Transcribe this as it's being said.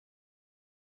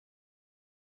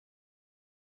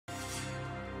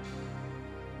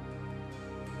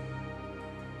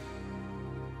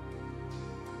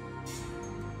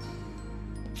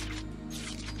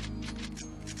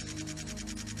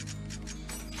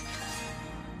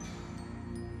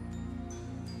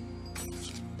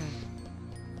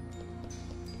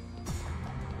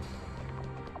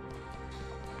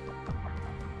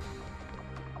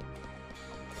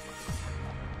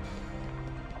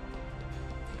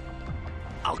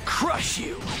I'll crush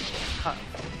you.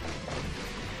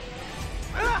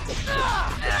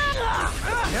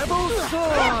 Devil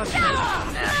sword.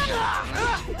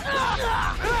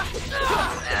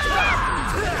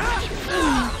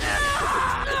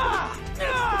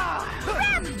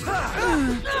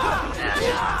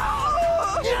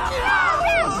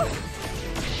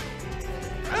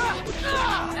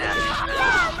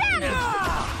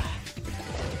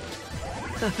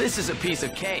 This is a piece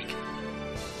of cake.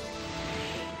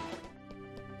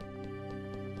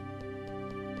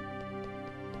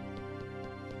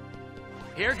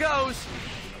 Here goes.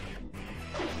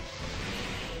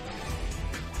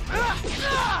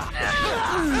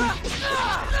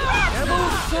 Devil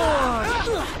sword.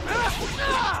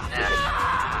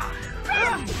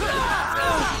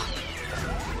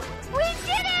 We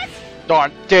did it!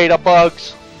 Darn data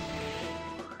bugs.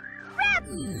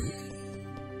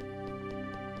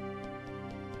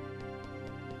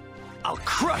 I'll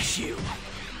crush you.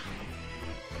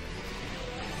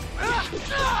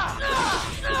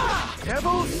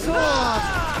 Devil sword.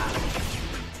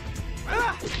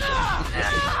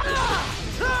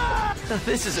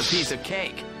 This is a piece of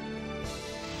cake.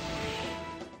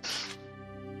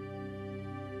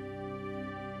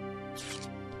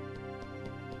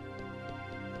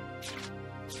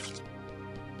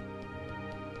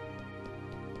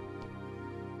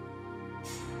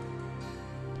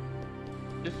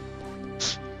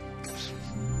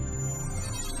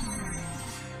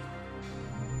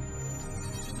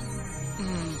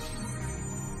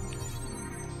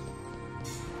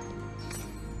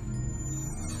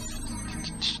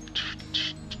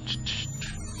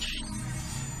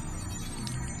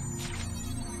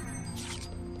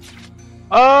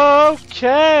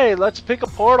 Okay, let's pick a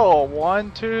portal.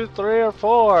 1, 2, 3, or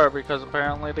 4, because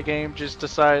apparently the game just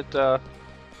decided to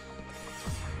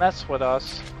mess with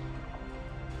us.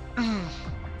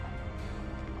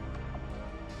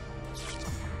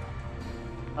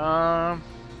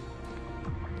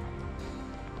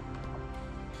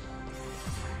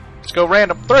 Let's go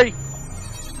random. 3.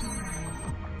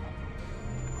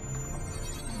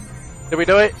 Did we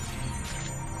do it?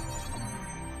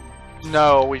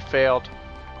 No, we failed.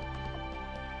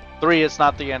 3 is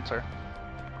not the answer.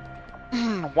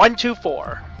 1, 2,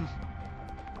 4.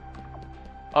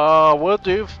 We'll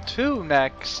do 2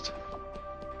 next.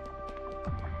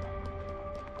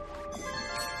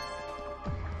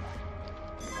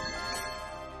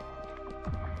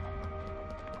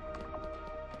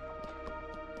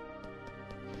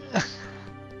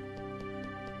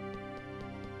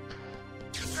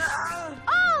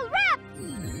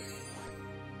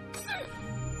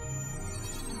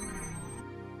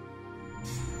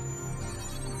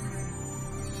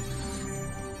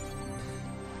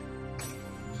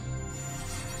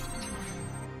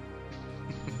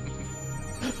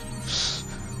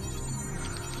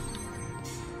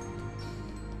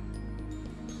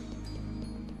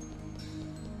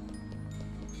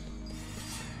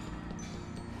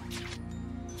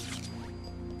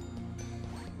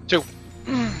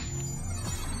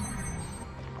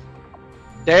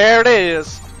 There it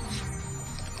is.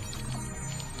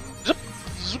 Zip,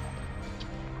 zip.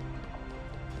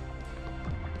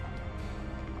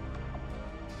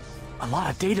 A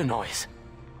lot of data noise.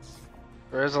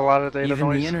 There is a lot of data Even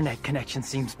noise. the internet connection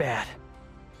seems bad.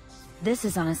 This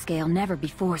is on a scale never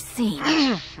before seen.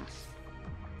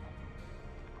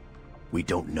 We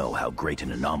don't know how great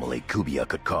an anomaly Kubia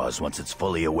could cause once it's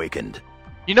fully awakened.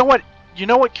 You know what? You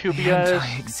know what The Kubia is?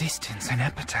 anti-existence and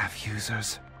epitaph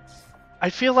users. I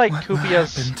feel like What will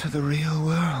Kubia's. happen to the real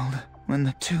world when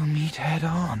the two meet head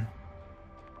on?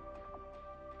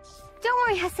 Don't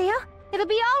worry, Haseo. It'll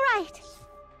be all right.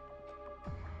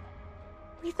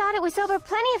 We thought it was over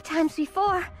plenty of times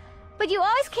before, but you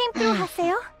always came through,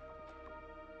 Haseo.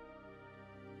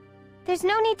 There's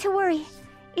no need to worry.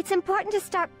 It's important to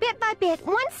start bit by bit,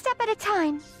 one step at a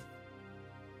time.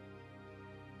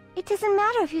 It doesn't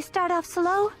matter if you start off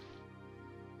slow.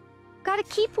 Gotta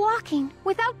keep walking,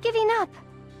 without giving up.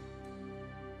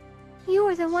 You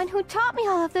were the one who taught me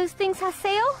all of those things,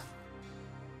 Haseo.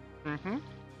 Mm-hmm.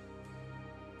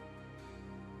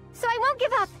 So I won't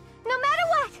give up, no matter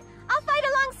what! I'll fight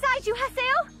alongside you,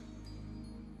 Haseo!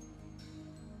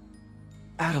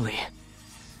 Adelie.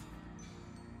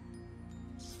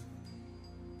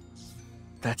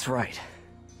 That's right.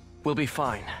 We'll be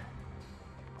fine.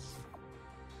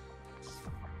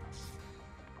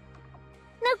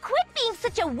 Now quit being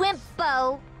such a wimp,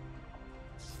 Bo!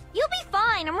 You'll be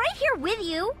fine, I'm right here with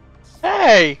you.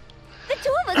 Hey! The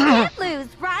two of us can't lose,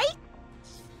 right?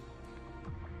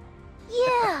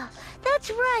 Yeah,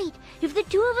 that's right. If the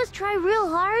two of us try real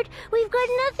hard, we've got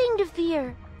nothing to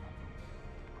fear.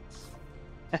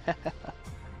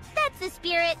 That's the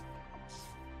spirit.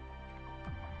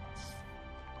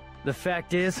 The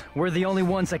fact is, we're the only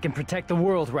ones that can protect the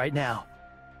world right now.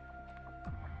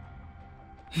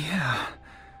 Yeah,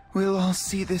 we'll all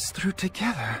see this through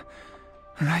together.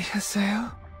 Right,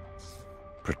 Haseo?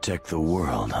 Protect the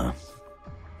world, huh?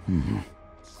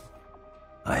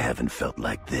 I haven't felt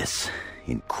like this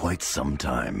in quite some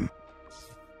time.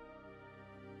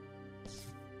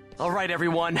 All right,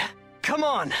 everyone. Come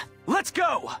on, let's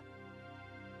go!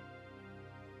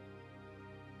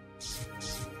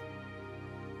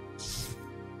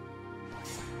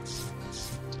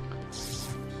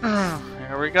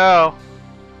 Here we go.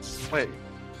 Wait.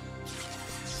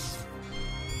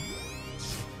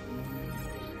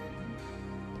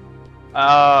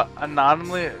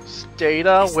 Anonymous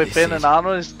data within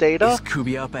anonymous data? Is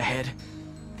Kubiya up ahead?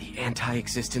 The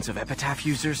anti-existence of epitaph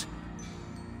users?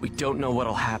 We don't know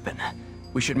what'll happen.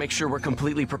 We should make sure we're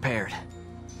completely prepared.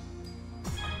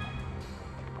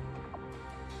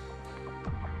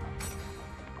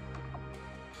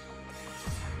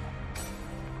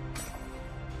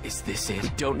 Is this it? We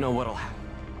don't know what'll happen.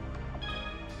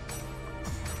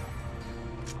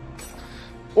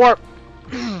 Or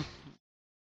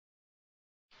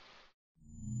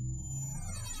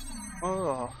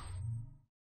oh.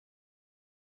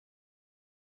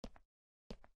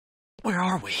 Where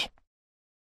are we?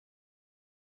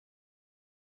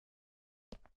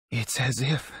 It's as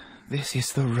if this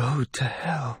is the road to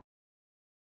hell.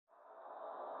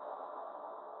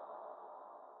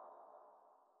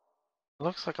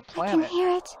 Looks like a I planet. can hear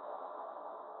it.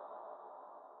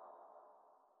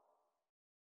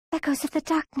 Echoes of the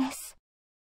darkness.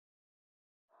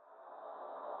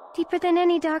 Deeper than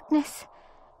any darkness,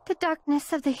 the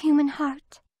darkness of the human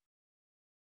heart.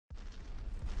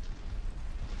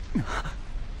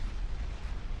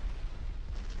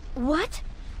 What?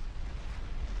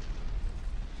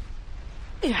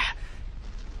 Yeah.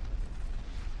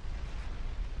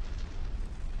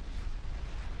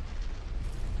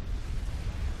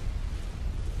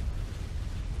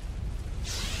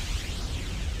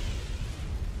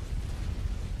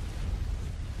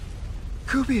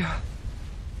 Kubiya!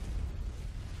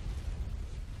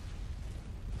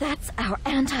 That's our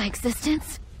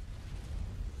anti-existence?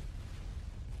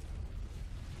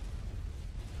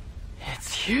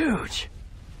 It's huge.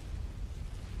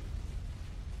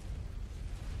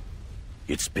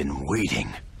 It's been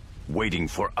waiting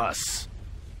for us.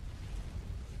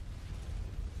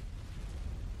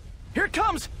 Here it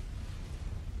comes!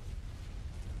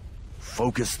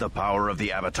 Focus the power of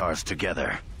the avatars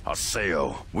together.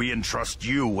 Haseo, we entrust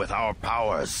you with our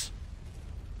powers.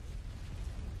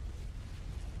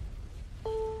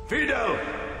 Fido!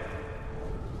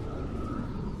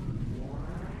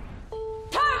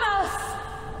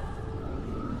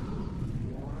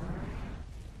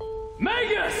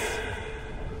 Magus!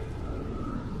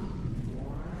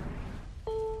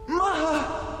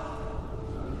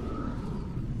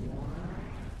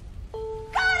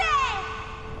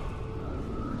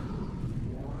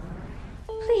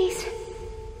 Please,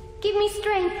 give me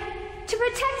strength to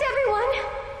protect everyone.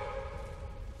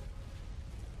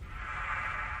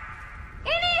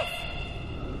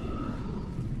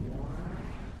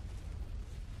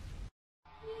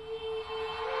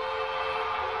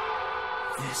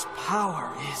 This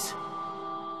power is...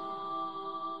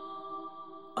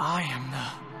 I am the...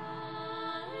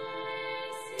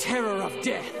 terror of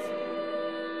death.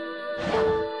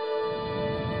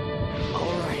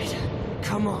 All right,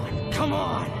 come on, come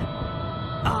on.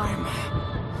 I'm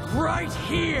right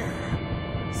here.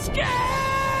 Skate!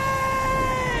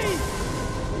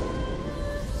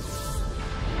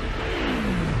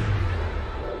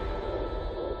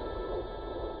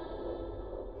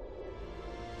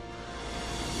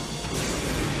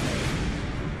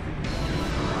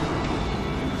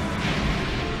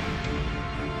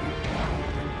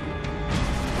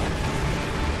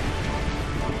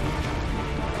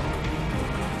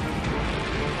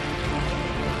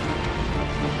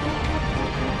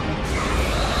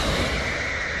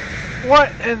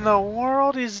 What in the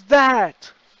world is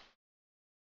that?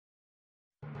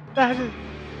 That is...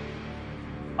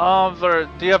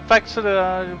 the effects of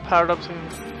the powered up to...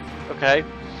 Okay.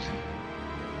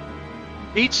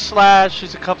 Each slash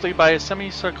is accompanied by a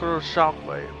semicircular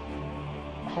shockwave.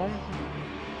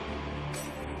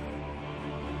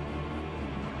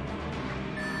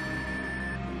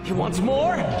 He wants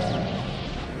more?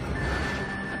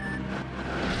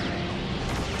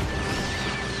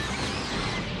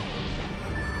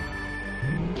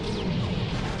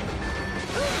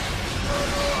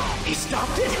 He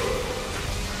stopped it?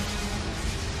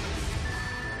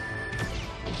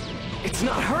 It's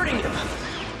not hurting him.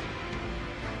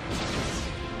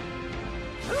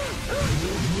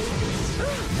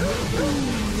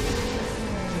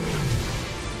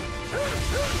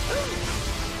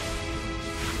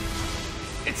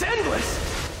 It's endless!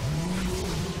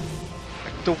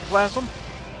 Ectoplasm?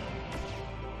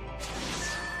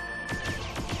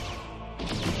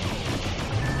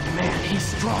 Man, he's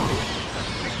strong.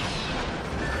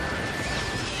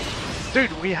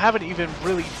 Dude, we haven't even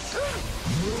really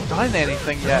done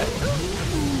anything yet.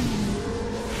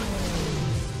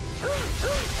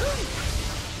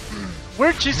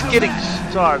 We're just getting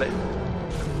started.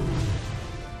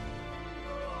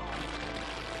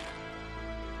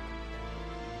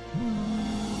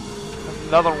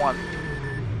 Another one.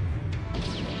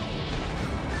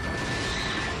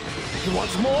 He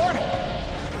wants more?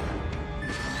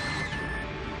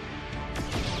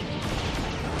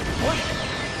 What?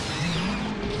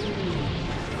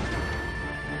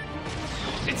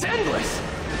 It's endless!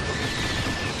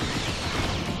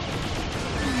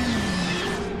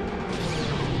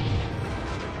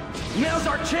 Now's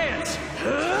our chance!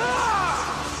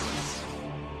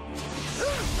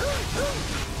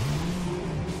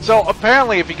 So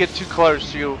apparently if you get too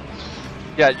close, you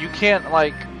can't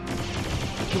like...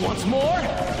 He wants more?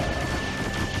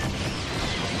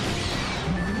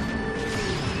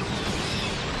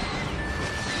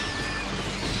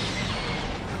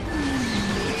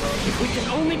 If we can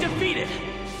only defeat it!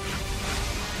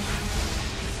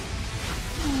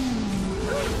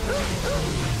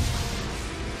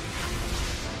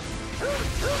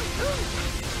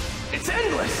 It's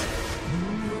endless!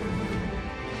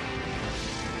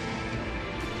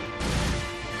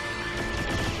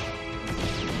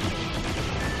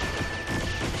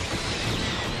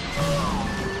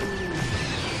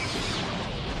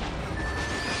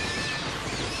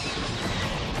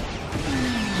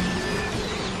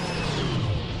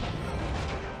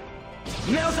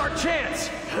 Now's our chance!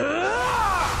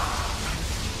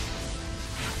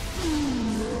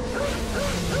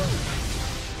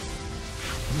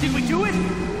 Did we do it?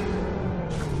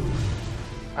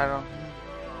 I don't...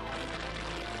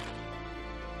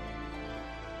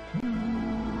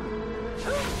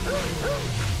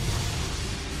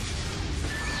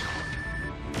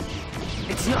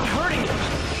 It's not hurting him!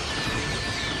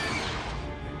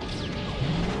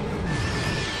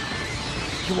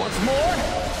 He wants more?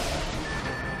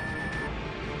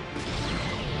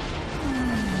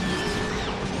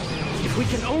 If we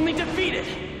can only defeat it!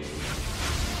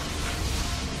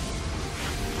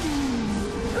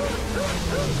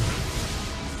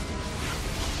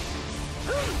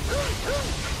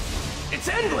 It's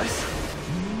endless!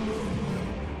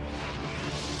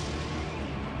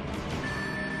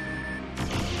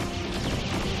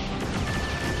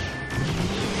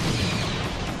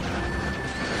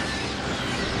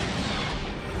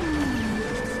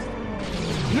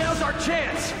 Now's our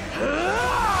chance!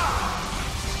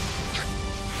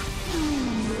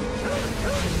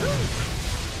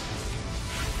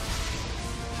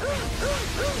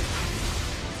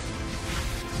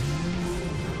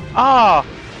 Ah!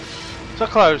 So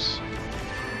close.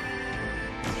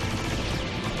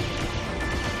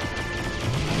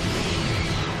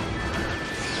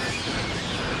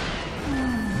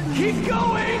 Keep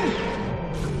going!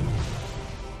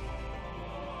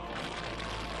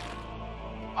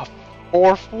 A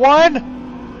fourth one?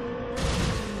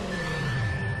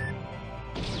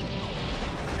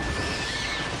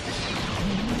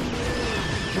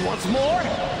 He wants more?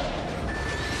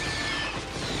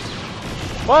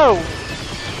 Whoa!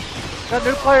 Got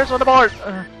new players on the board!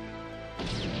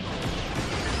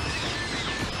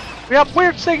 We have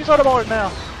weird things on the board now!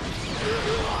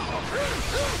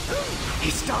 He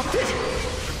stopped it?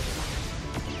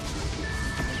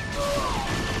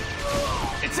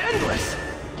 It's endless!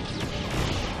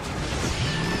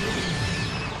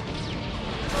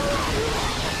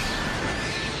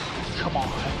 Come on.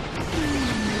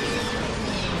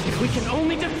 If we can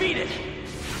only defeat it!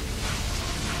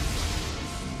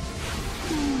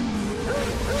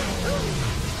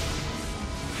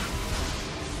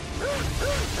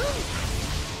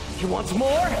 He wants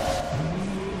more?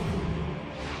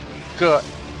 Good.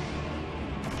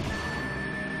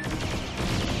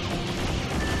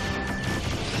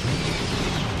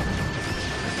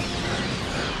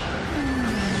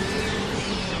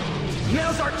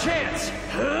 Now's our chance!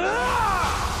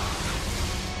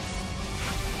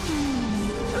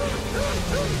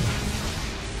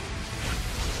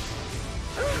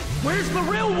 Where's the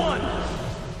real one?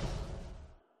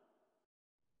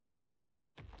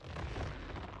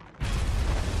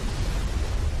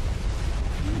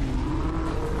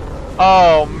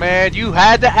 Oh man, you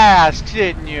had to ask,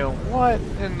 didn't you? What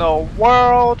in the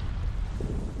world?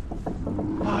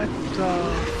 What the...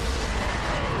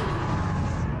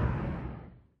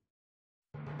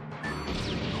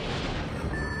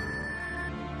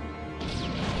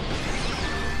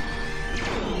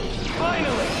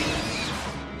 Finally!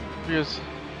 Yes.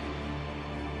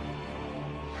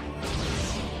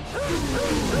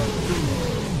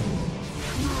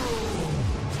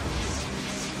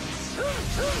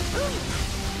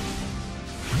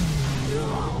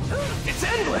 It's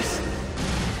endless!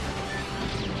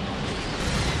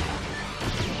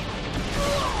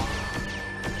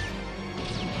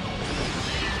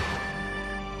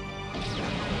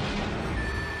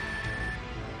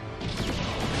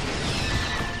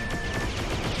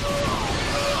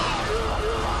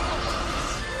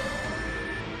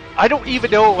 I don't even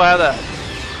know how to...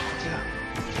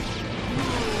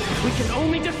 We can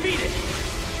only defeat it!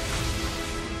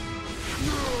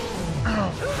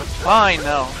 It's fine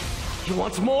now. He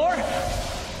wants more?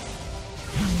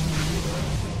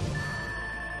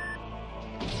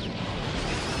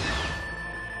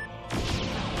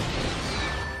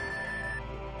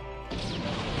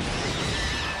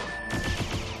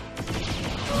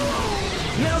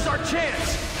 Now's our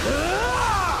chance!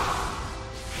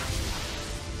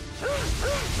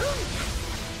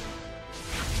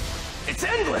 It's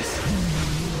endless!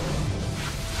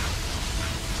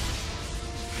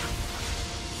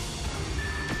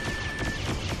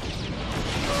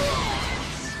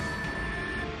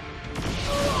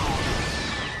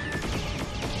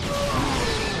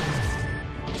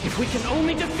 If we can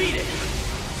only defeat it!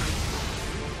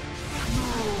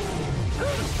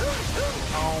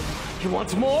 He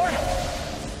wants more?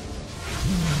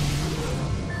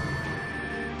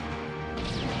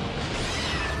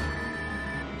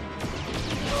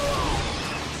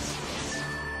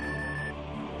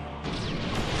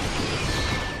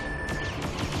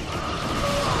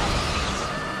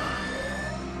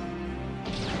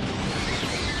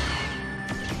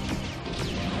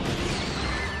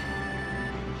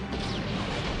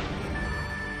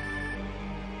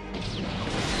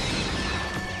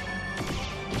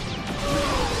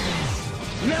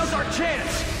 Now's our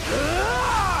chance!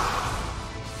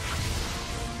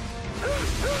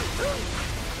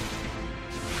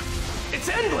 It's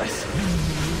endless!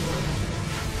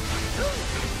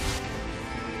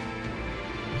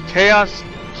 Chaos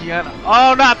Gianna.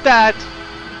 Oh, not that!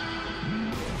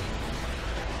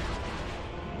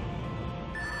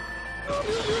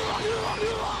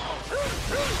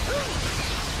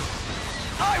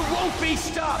 I won't be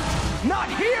stopped! Not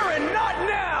here and not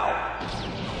now!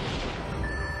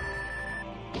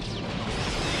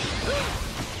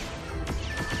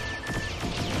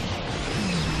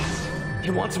 He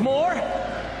wants more?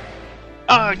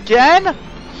 Again?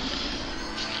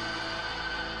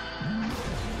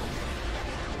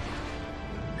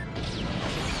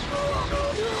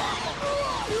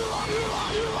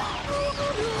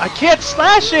 I can't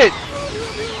slash it!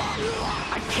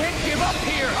 I can't give up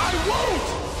here! I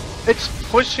won't! It's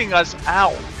pushing us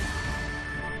out.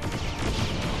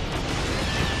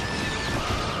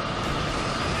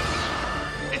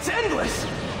 It's endless!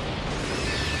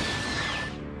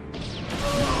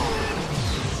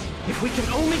 If we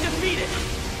can only defeat it!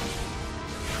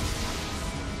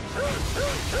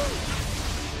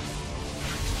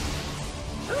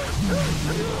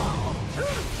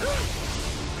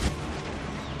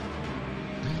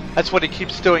 That's what it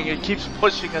keeps doing. It keeps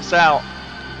pushing us out.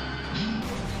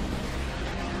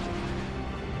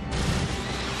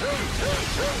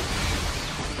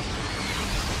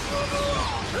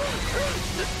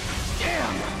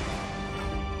 Damn!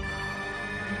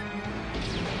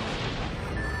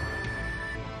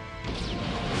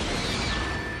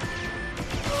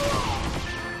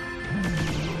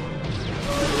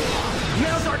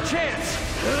 Now's our chance!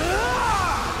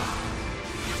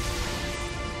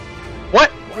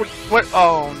 What? What?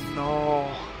 Oh no.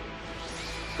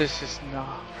 This is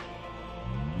not.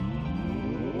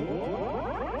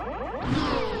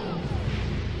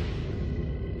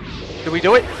 Did we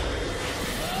do it?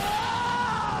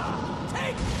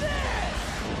 Take this!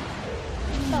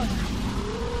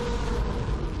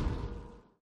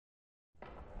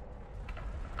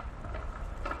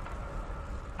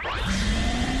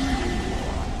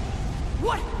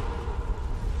 What?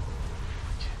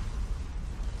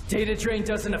 Data drain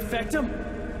doesn't affect him?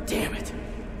 Damn it!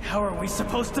 How are we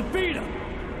supposed to beat him?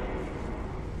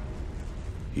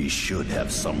 He should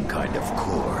have some kind of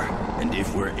core, and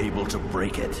if we're able to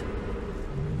break it...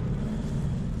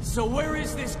 So where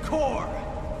is this core?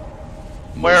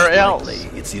 Where most else?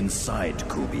 likely it's inside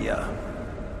Kubia.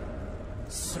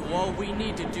 So all we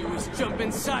need to do is jump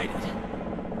inside it.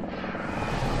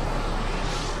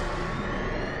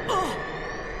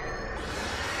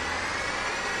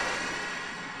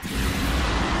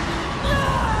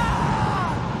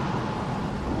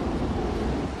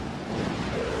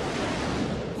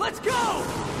 Let's go!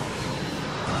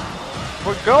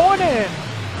 We're going in!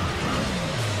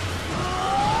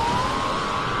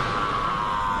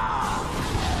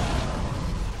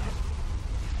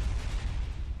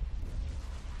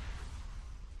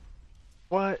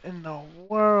 What in the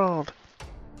world?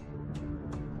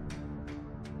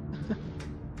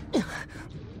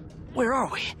 Where are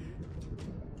we?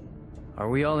 Are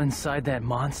we all inside that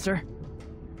monster?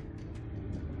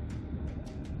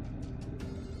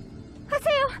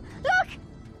 Haseo, look!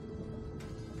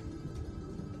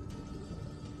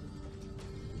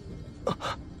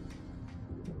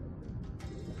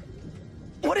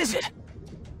 What is it?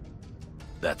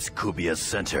 That's Kubia's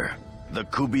center, the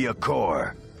Kubia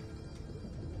core.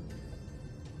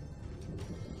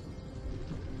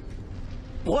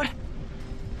 What?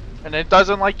 And it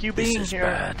doesn't like you This being is here.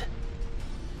 bad.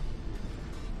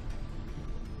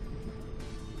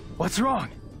 What's wrong?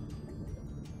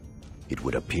 It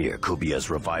would appear Kubia's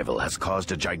revival has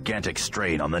caused a gigantic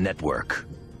strain on the network.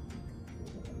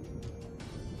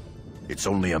 It's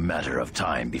only a matter of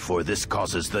time before this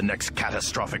causes the next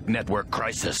catastrophic network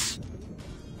crisis.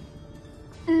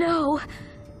 No.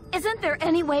 Isn't there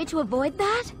any way to avoid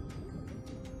that?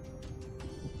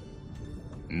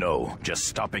 No, just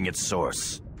stopping its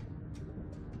source.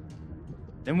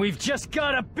 Then we've just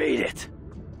gotta beat it!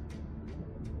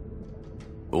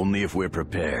 Only if we're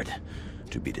prepared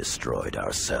to be destroyed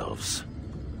ourselves.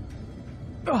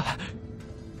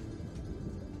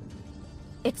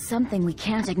 It's something we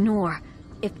can't ignore.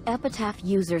 If Epitaph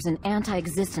users and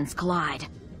anti-existence collide.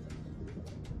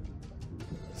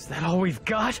 Is that all we've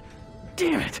got?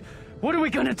 Damn it! What are we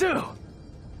gonna do?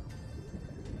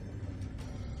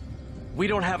 We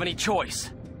don't have any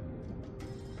choice.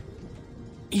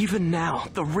 Even now,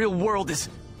 the real world is...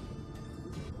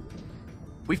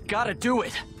 We've got to do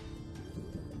it.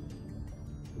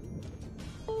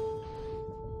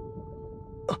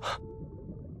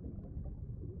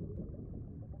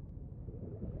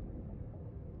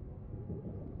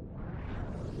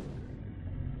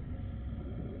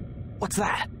 What's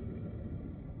that?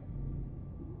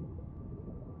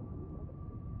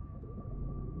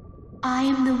 I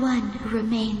am the one who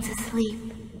remains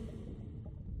asleep.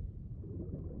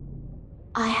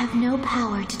 I have no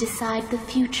power to decide the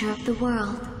future of the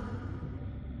world.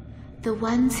 The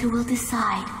ones who will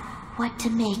decide what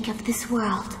to make of this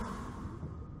world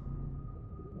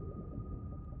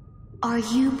are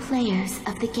you players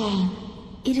of the game.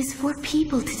 It is for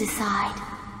people to decide.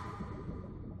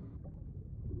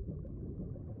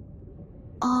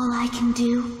 All I can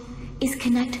do is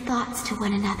connect thoughts to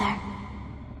one another.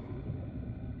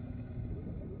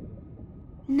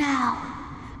 Now,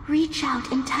 reach out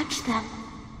and touch them.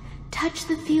 Touch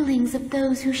the feelings of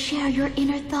those who share your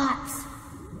inner thoughts.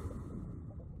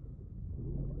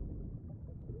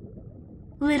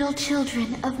 Little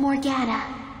children of Morgana,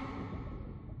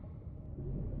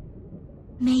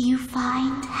 may you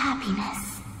find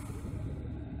happiness.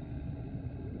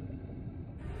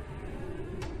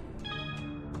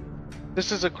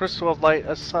 This is a crystal of light,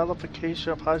 a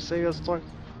solidification of Haseo's life,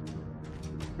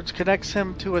 which connects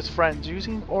him to his friends.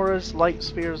 Using Aura's light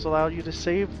spheres allow you to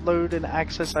save, load, and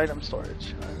access item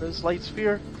storage. This light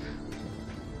sphere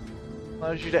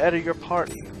allows you to edit your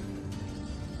party.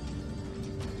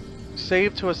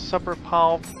 Save to a separate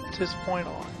pile from this point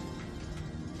on.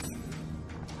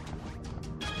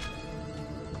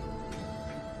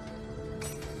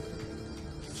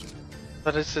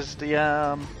 So this is the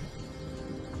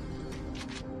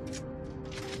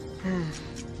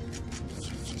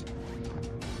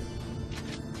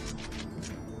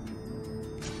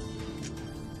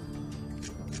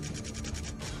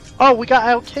Oh, we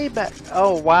got LK back.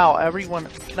 Oh wow, everyone.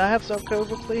 Can I have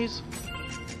Zelkova, please?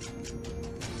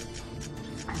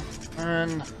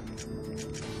 And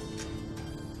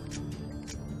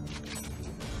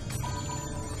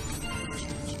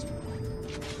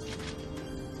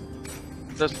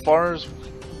as far as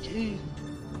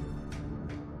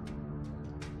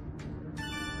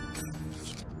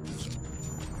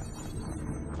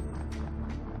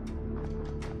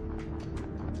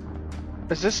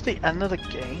is this the end of the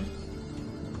game?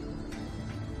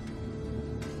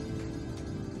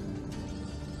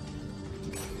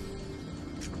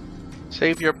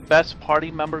 Save your best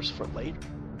party members for later.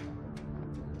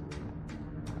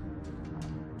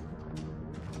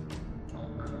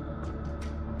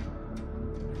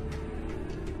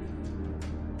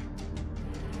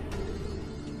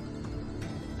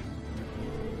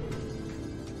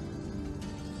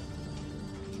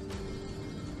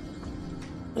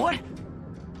 What?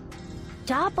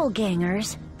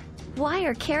 Doppelgangers? Why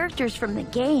are characters from the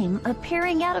game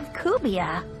appearing out of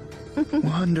Kubia?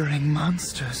 Wandering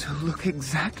monsters who look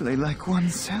exactly like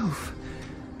oneself.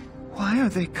 Why are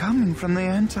they coming from the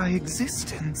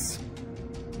anti-existence?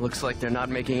 Looks like they're not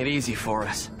making it easy for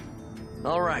us.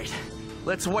 All right,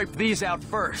 let's wipe these out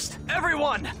first.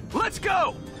 Everyone, let's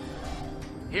go!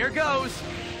 Here goes!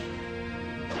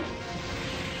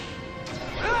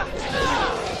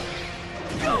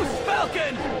 Ghost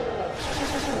Falcon!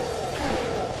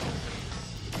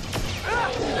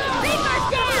 Reaper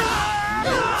down!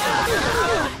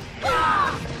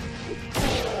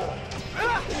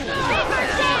 Reaper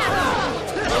down!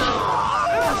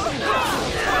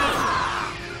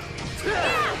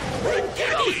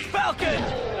 Ghost Falcon!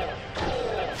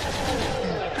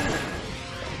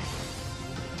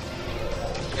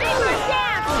 Reaper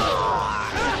down!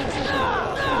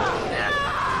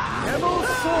 Devil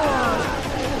Sword!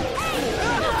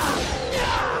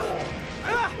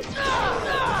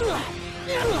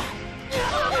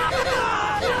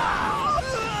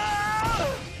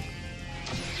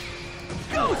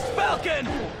 Ghost Falcon!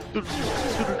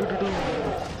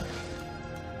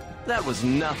 That was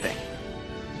nothing.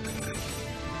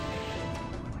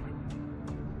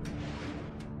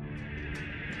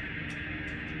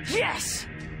 Yes!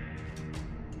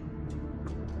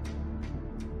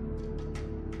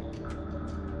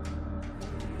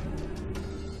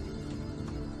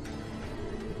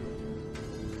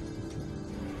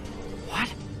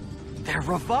 What? They're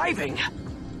reviving!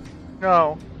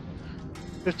 No.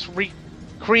 It's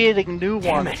creating new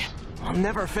Damn ones. it! I'll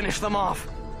never finish them off.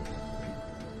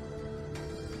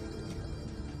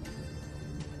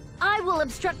 I will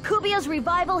obstruct Kubia's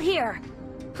revival here.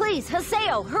 Please,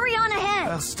 Haseo, hurry on ahead.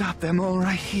 I'll stop them all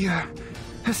right here.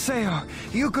 Haseo,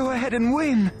 you go ahead and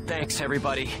win. Thanks,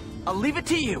 everybody. I'll leave it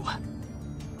to you.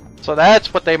 So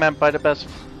that's what they meant by the best.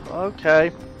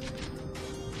 Okay.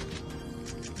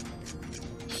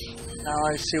 Now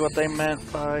I see what they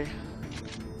meant by.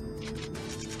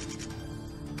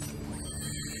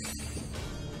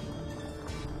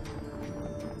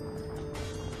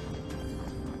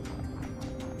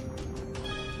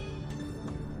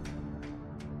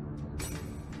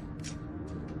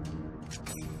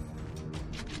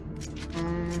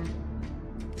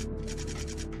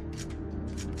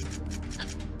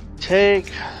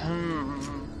 Take.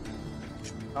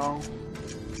 Oh.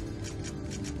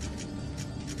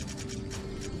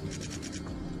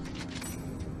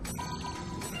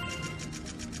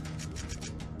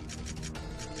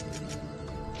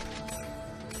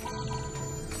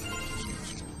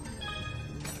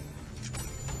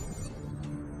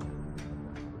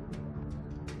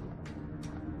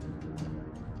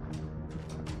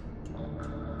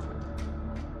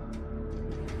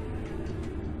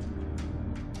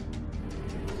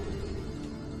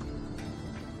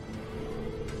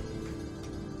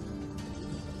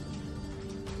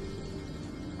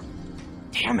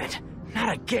 Damn it!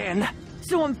 Not again!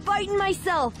 So I'm fighting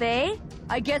myself, eh?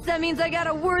 I guess that means I got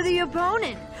a worthy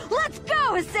opponent. Let's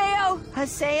go, Haseo!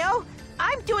 Haseo,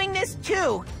 I'm doing this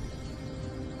too.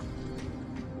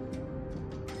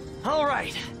 All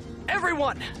right,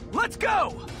 everyone, let's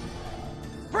go!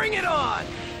 Bring it on!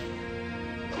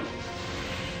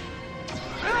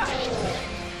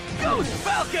 Ghost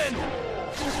Falcon!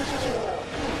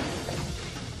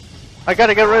 I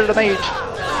gotta get rid of the mage.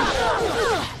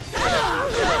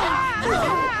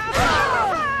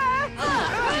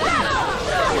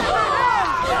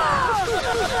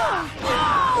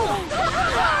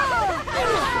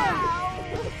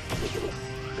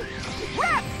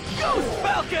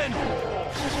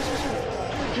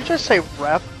 Did you just say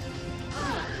rep?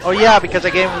 Oh yeah, because I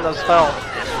gave him the spell.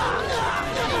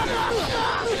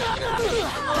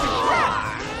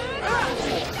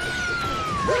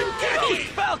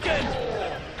 Falcon!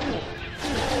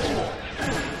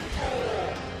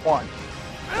 One.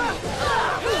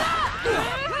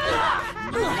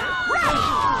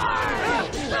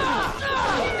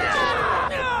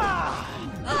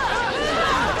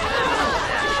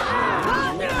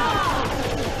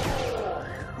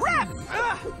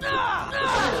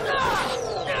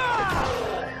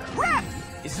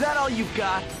 Is that all you've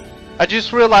got? I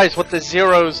just realized what the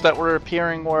zeros that were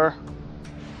appearing were.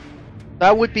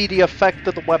 That would be the effect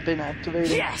of the weapon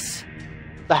activating. Yes!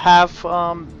 The half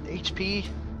HP.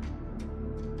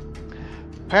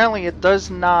 Apparently it does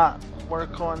not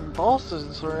work on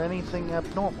bosses or anything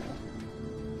abnormal.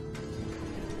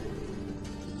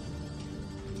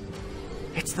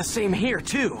 It's the same here,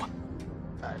 too.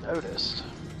 I noticed.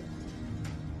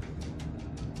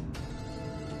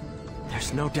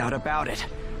 There's no doubt about it.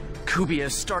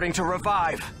 Kubia's starting to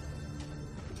revive.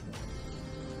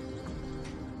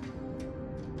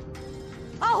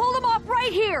 I'll hold him off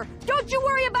right here. Don't you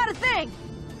worry about a thing.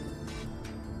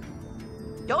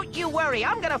 Don't you worry,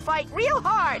 I'm gonna fight real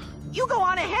hard. You go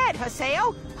on ahead,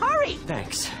 Haseo. Hurry!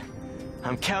 Thanks.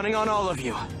 I'm counting on all of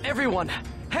you. Everyone,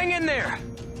 hang in there!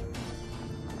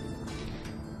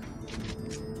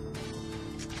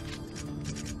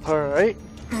 Alright.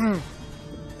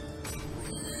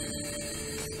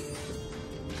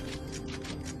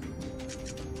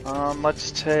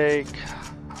 Let's take...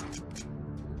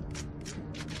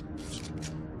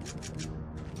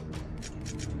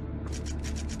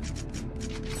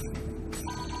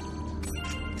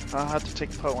 I'll have to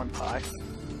take Po and Pie.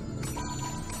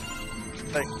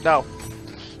 Hey, no.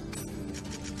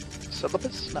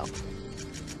 Syllabus? No.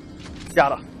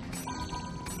 Gotta.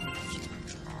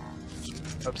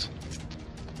 Oops.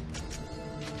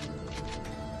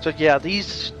 So yeah,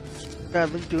 these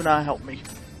do not help me.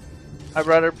 I'd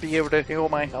rather be able to heal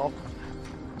my health.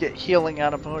 Get healing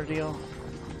out of ordeal.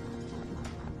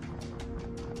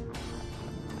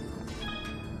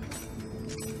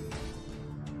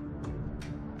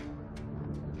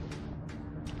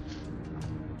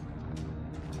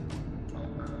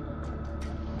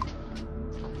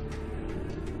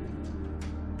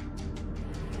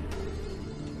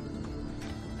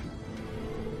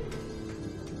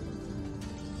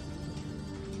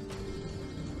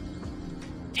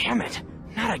 Damn it!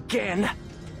 Not again!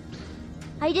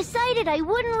 I decided I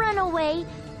wouldn't run away,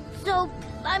 so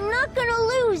I'm not gonna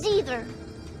lose either.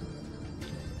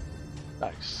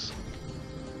 Nice.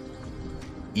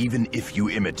 Even if you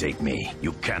imitate me,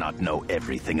 you cannot know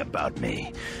everything about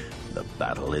me. The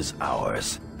battle is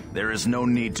ours. There is no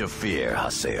need to fear,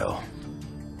 Haseo.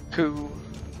 Cool.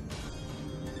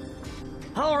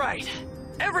 Alright,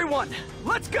 everyone,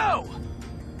 let's go!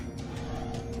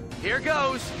 Here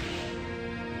goes!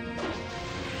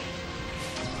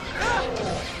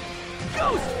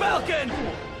 Ghost Falcon!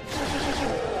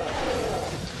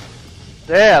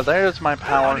 Yeah, there's my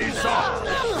power.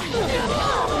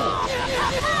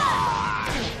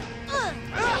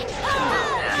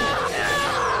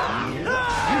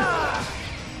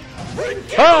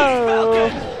 Oh!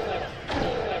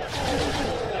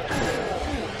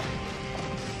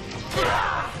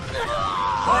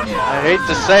 I hate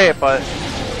to say it, but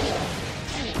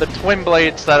the twin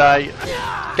blades that I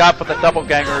got for the double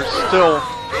ganger are still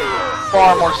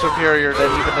far more superior than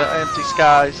even the empty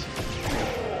skies.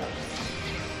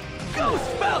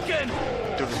 Ghost Falcon!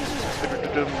 Ghost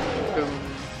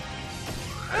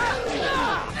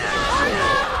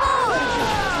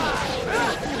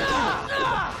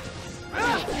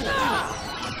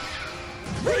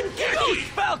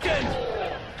Falcon!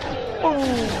 Boom!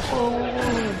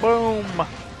 Boom! Boom!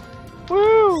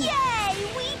 Woo! Yay!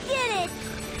 We did it!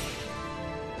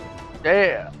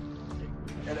 Yeah!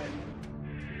 Get it.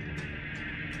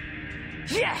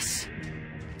 Yes!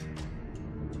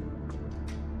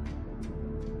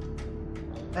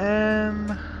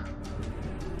 And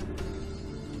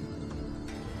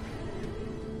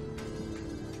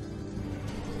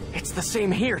it's the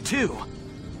same here, too.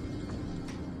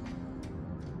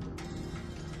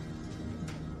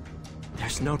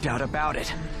 There's no doubt about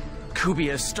it.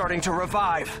 Kubia's starting to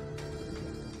revive.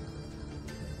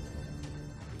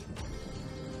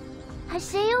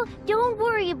 Haseo, don't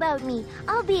worry about me.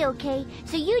 I'll be okay,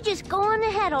 so you just go on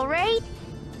ahead, alright?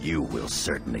 You will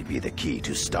certainly be the key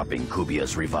to stopping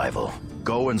Kubia's revival.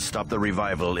 Go and stop the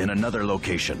revival in another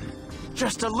location.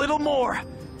 Just a little more.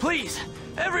 Please,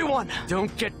 everyone,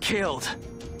 don't get killed.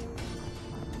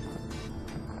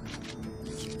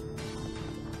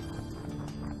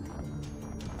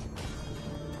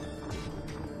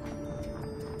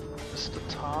 just the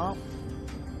top.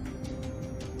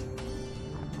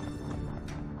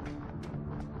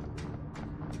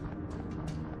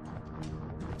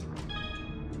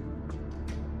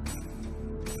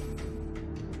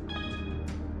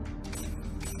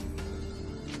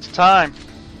 Time.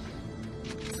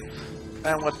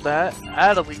 And with that,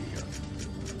 Adelie.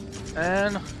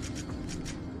 And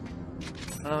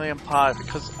Adelie and Pie,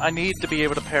 because I need to be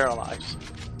able to paralyze.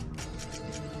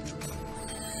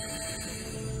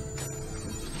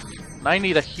 And I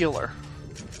need a healer.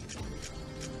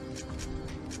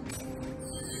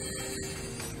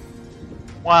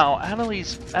 Wow,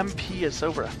 Adelie's MP is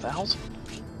over 1,000.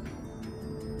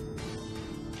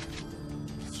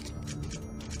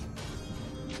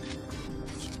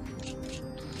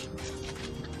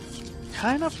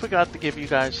 Kind of forgot to give you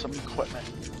guys some equipment.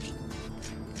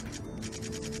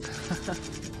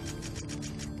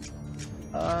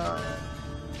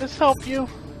 This help you?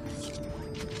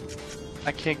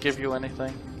 I can't give you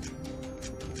anything.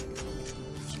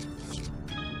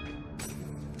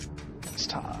 It's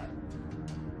time.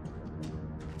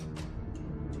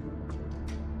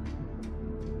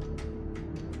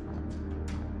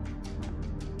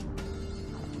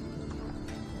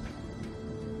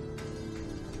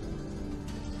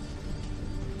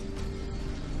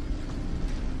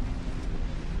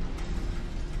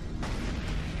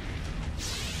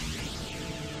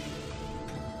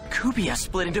 Kubia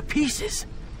split into pieces.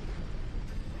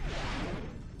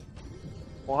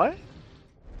 What?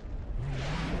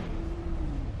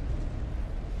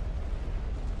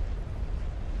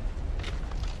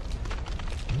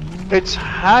 It's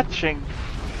hatching.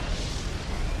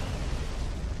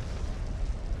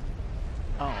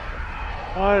 Oh.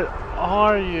 What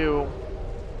are you?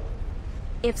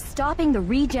 If stopping the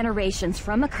regenerations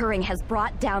from occurring has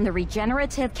brought down the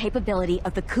regenerative capability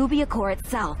of the Kubia core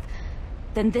itself,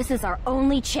 then this is our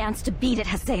only chance to beat it,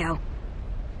 Haseo.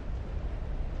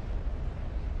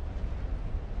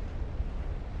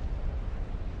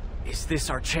 Is this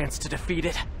our chance to defeat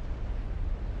it?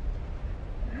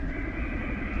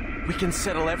 We can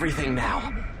settle everything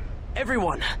now.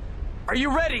 Everyone, are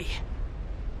you ready?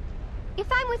 If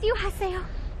I'm with you, Haseo,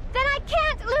 then I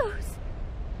can't lose.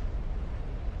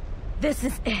 This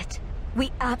is it. We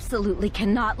absolutely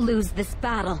cannot lose this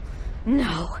battle.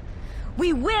 No.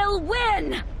 We will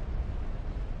win!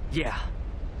 Yeah.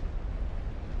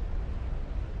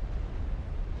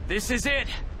 This is it!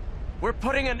 We're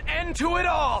putting an end to it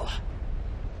all!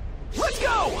 Let's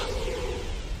go!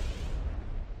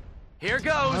 Here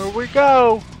goes! Here we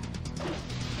go!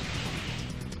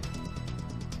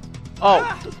 Oh.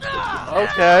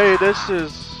 Okay, this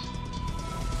is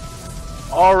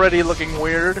already looking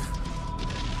weird.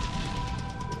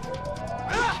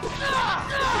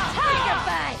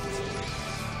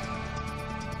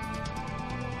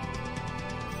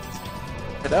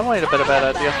 Yeah, that might have been a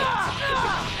bad idea.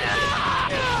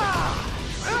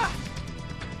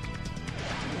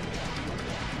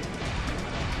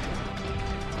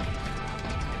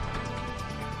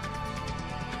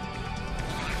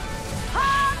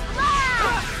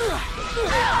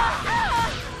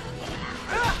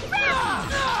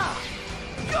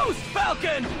 Ghost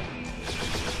Falcon!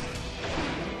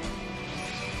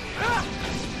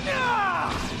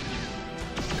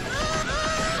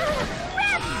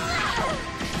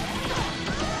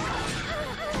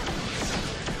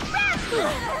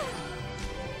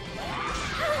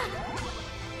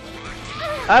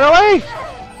 Out of the way!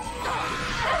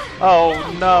 Oh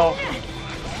no.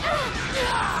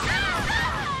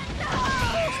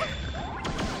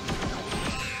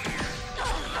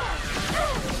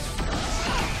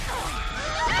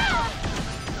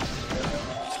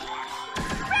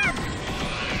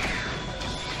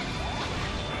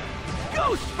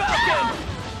 Ghost Falcon!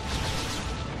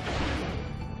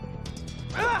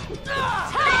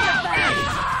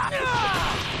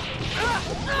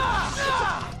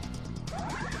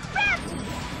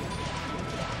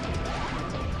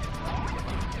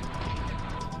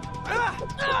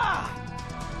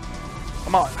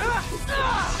 Come on.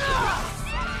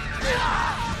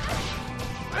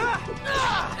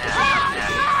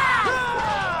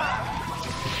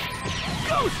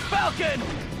 Ghost Falcon!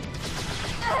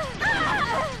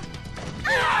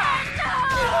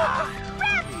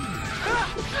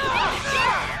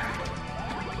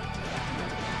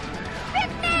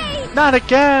 Not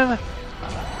again!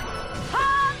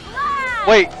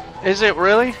 Wait, is it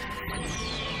really?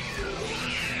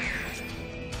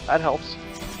 That helps.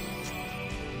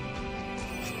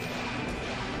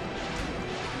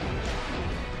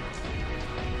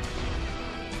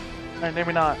 Alright,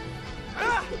 maybe not.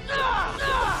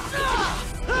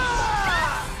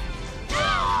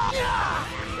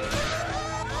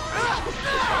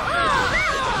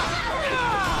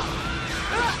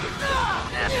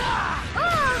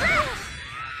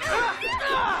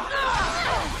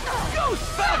 Ghost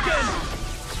Falcon!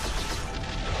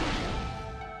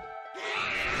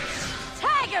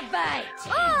 Tiger Bite!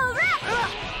 All right!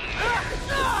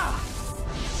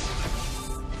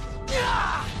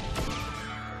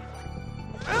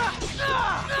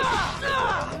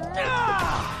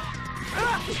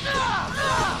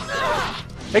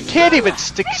 It can't even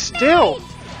stick still!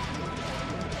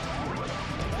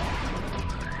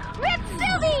 Rip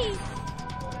Sylvie!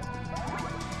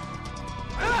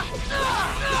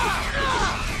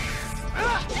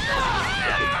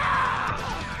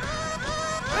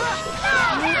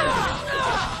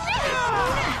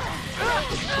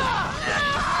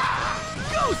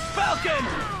 Ghost Falcon!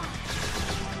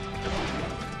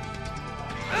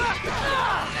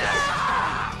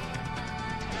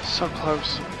 So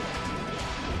close.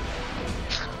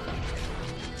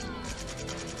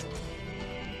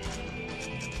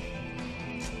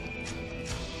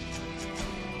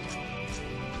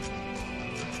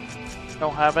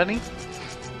 Don't have any.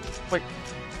 Wait.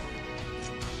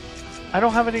 I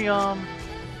don't have any, Oh,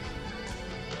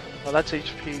 that's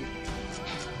HP.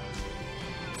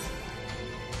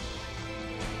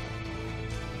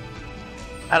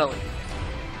 Adelie.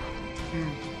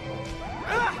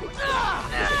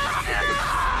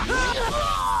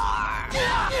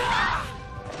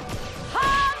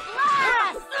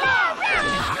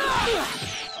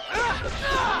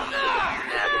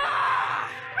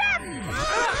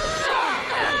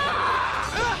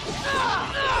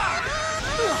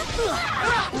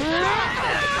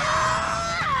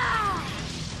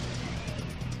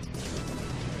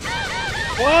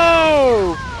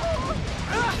 Whoa!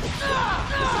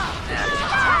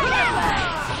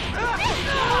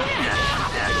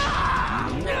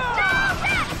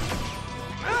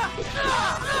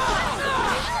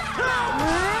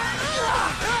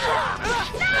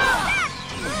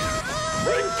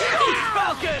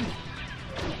 Falcon!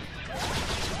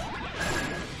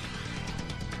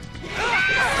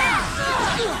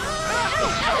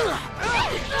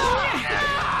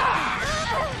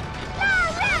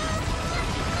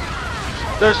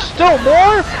 There's still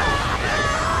more?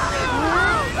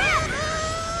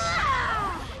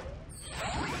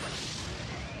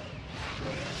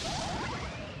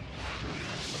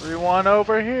 Everyone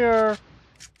over here.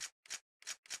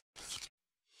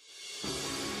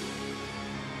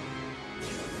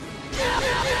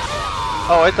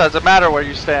 Oh, it doesn't matter where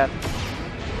you stand.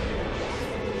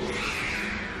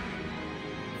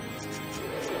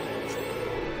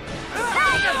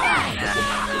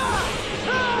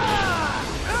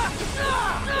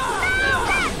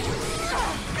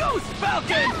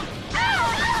 Falcon!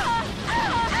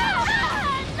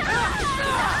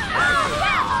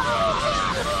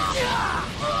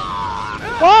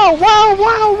 Whoa, whoa,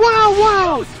 whoa, whoa,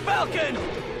 whoa! Falcon!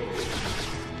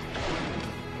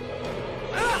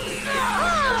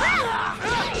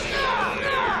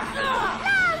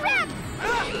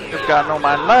 You've gotten on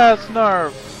my last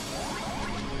nerve.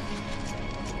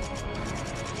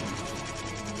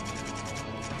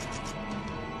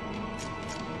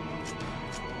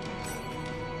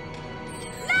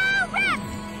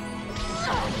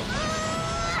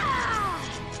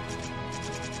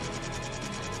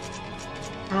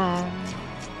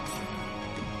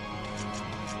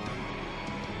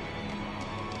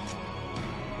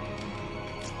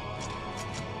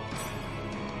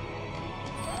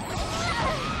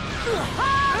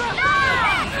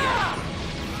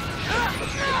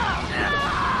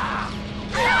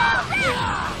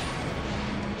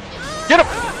 Get him!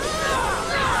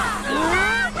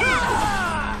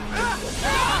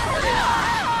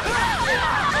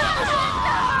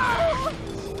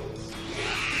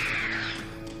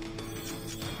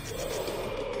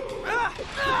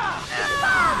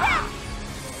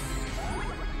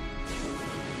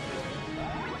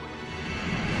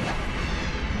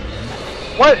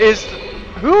 What is...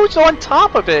 Who's on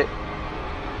top of it?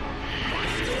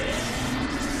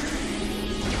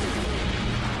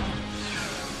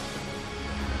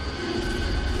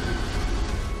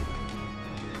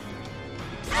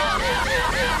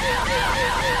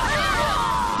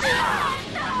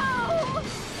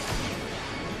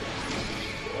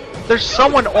 There's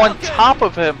someone on top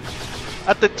of him,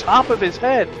 at the top of his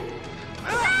head.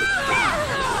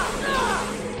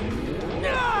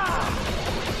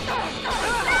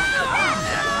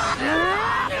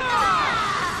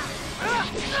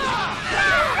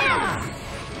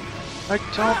 I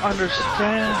don't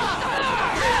understand.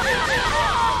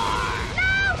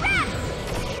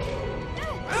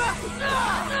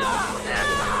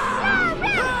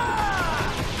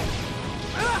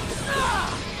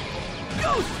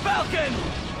 Falcon!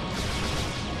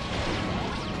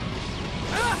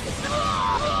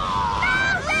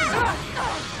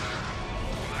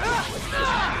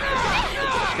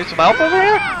 Get some help over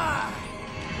here?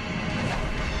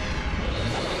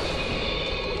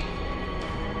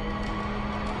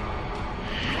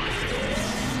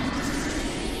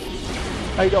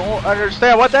 I don't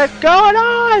understand what that's going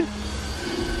on!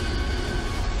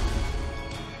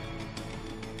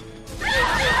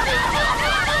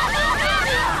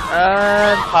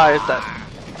 And Pi is dead.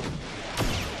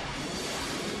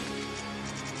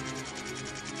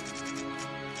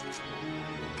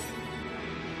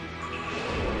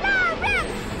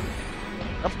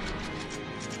 Yep.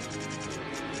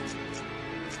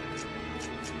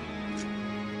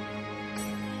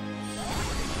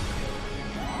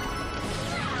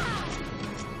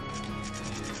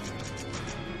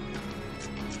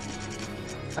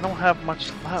 I don't have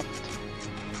much left.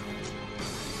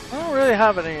 I don't really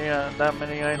have any that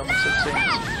many items, it seems.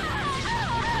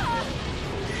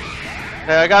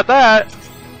 Okay, I got that.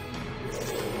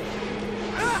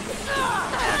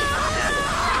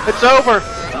 It's over.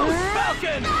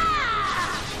 Falcon!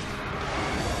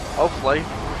 Hopefully.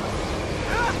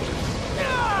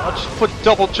 I'll just put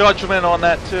double judgment on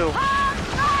that too.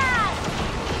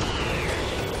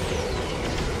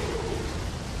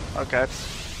 Okay.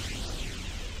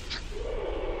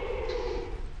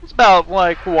 It's about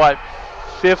like what,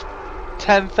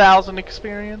 10,000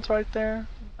 experience right there.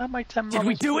 That might 10. Did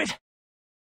we do it?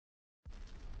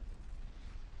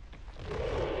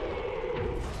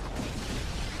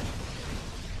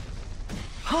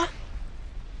 Huh?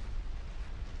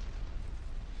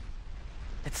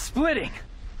 It's splitting.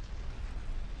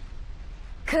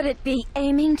 Could it be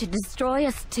aiming to destroy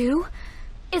us too?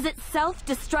 Is it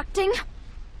self-destructing?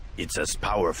 It's as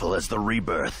powerful as the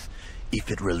rebirth. If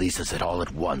it releases it all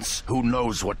at once, who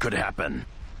knows what could happen?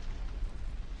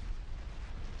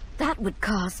 That would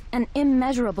cause an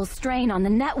immeasurable strain on the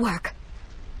network.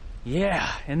 Yeah,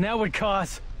 and that would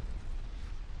cause...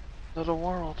 To the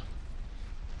world.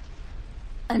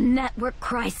 A network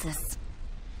crisis.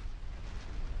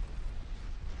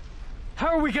 How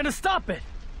are we gonna stop it?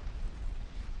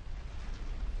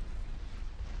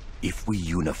 If we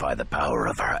unify the power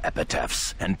of our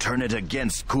epitaphs and turn it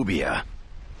against Kubia...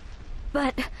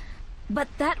 But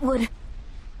that would...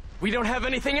 We don't have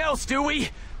anything else, do we?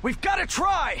 We've got to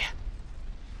try!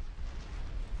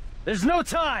 There's no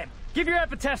time! Give your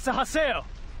epitaphs to Haseo!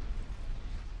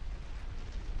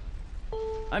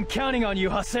 I'm counting on you,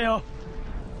 Haseo!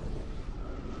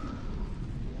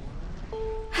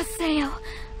 Haseo,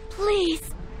 please!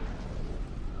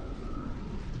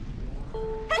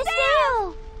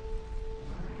 Haseo!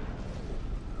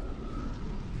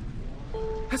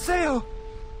 Haseo!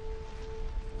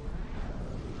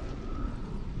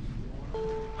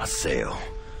 Haseo,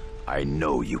 I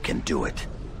know you can do it.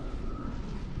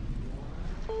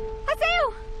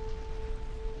 Haseo!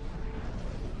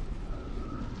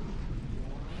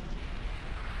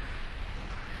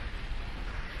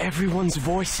 Everyone's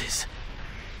voices,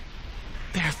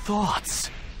 their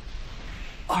thoughts,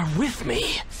 are with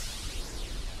me.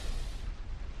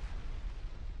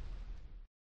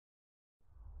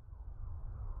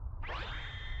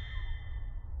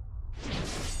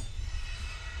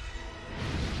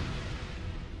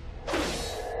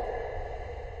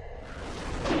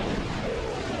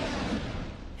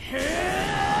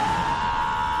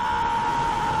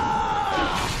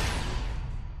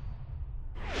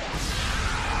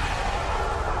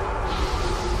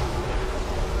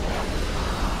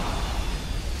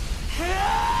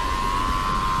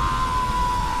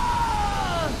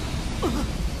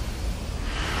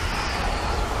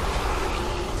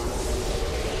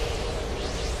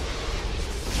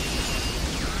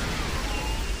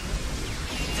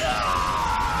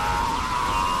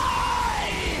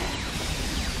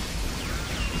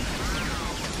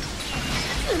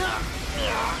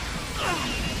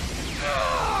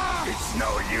 It's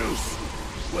no use.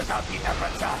 Without the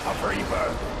epitaph of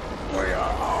rebirth, we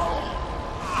are all...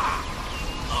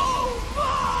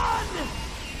 Fun!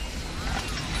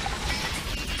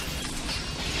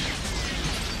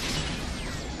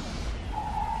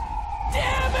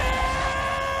 Damn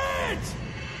it!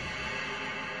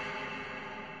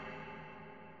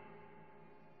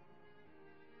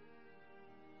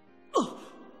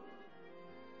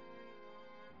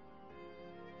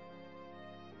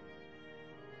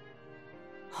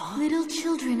 Little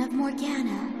children of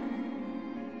Morgana,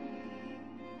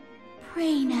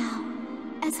 pray now,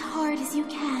 as hard as you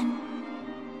can.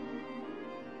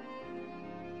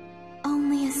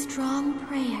 Only a strong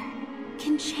prayer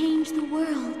can change the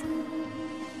world.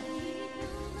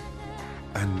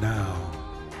 And now,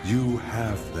 you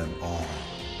have them all.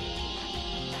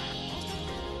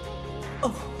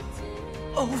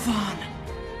 Ovan!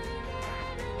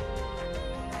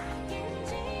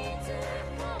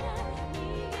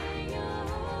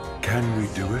 Can we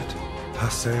do it,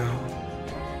 Haseo?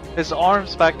 His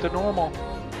arm's back to normal.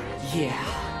 Yeah,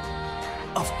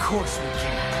 of course we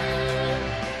can.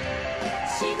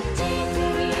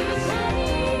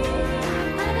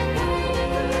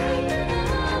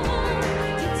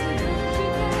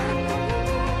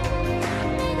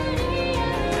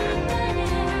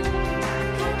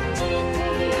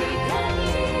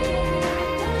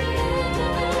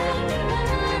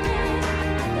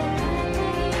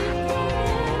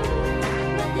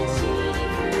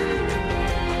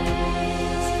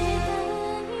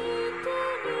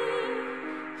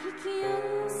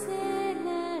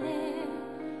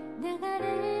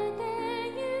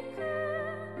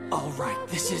 All right,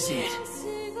 this is it.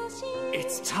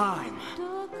 It's time.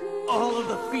 All of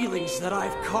the feelings that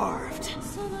I've carved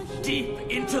deep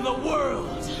into the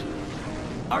world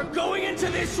are going into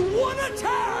this one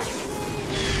attack!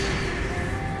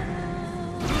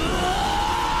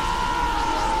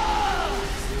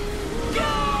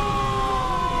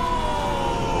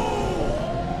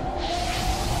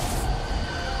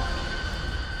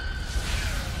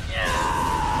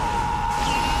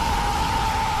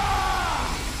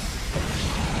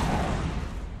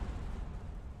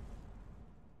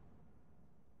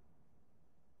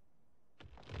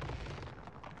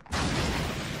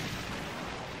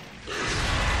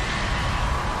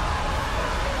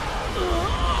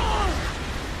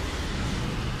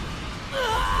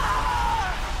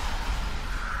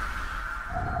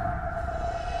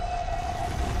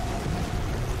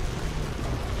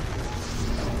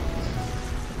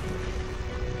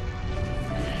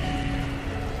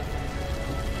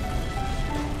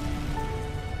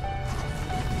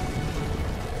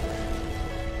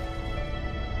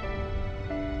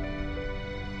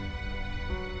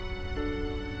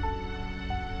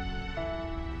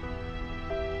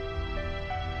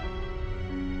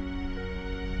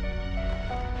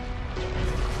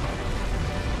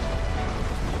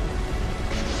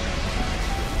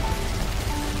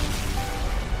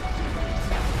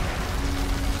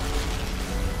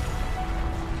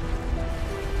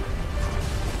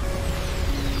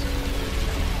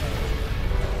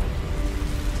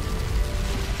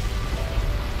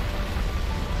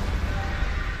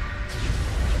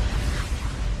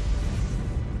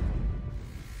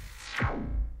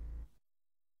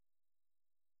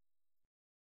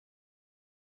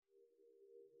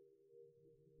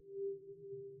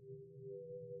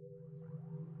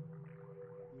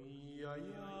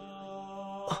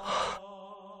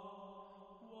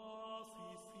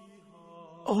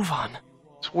 Ovan.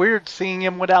 It's weird seeing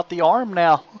him without the arm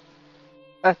now.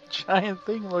 That giant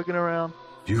thing looking around.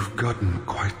 You've gotten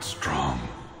quite strong.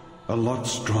 A lot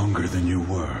stronger than you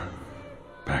were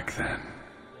back then.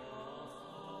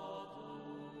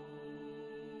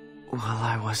 Well,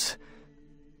 I was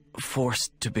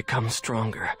forced to become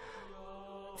stronger,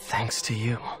 thanks to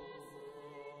you.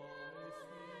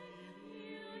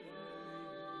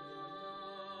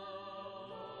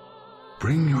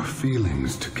 Bring your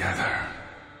feelings together.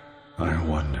 I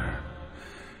wonder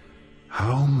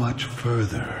how much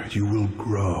further you will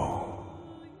grow.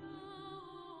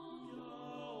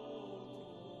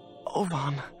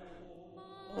 Ovan,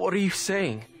 what are you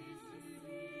saying?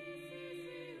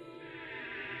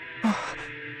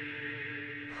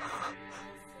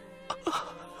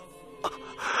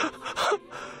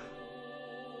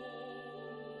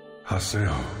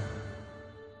 Haseo.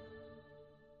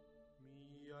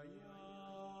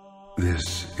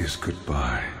 This is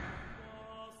goodbye.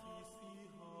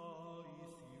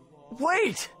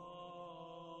 Wait!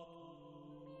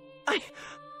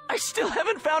 I still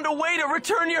haven't found a way to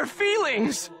return your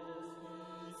feelings!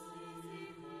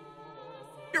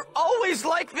 You're always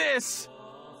like this!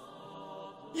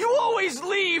 You always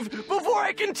leave before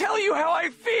I can tell you how I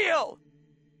feel!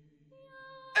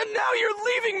 And now you're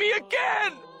leaving me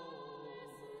again!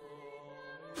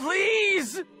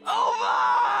 Please!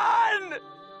 Ovan!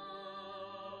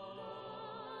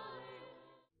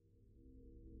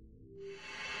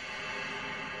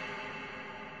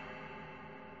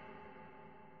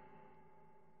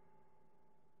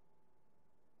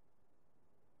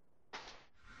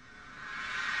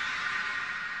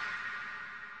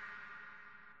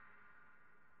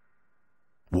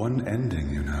 One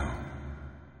ending, you know,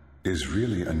 is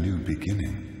really a new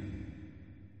beginning.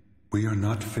 We are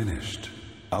not finished.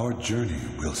 Our journey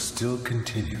will still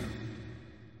continue.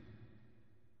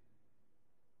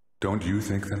 Don't you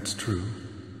think that's true?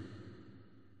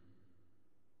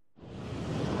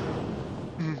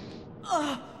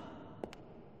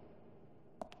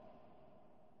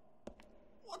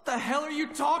 What the hell are you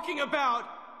talking about?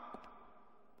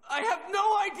 I have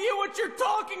no idea what you're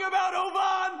talking about,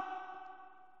 Ovan!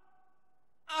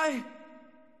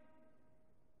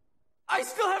 I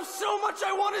still have so much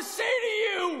I want to say to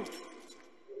you!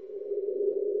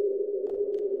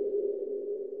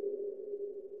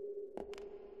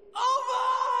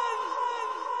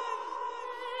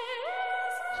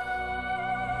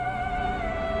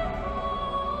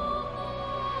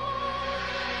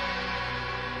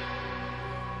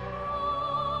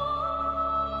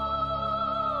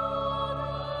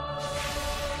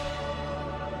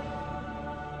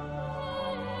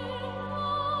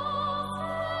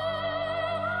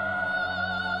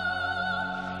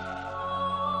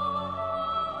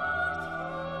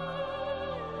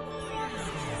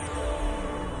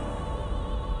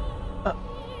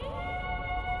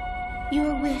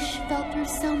 Your wish felt through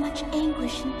so much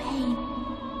anguish and pain,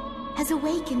 has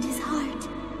awakened his heart.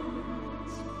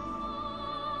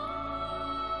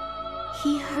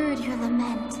 He heard your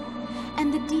lament,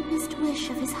 and the deepest wish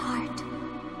of his heart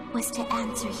was to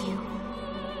answer you.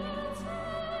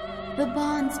 The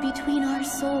bonds between our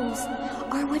souls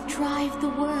are what drive the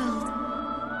world.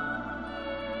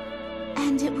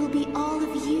 And it will be all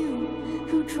of you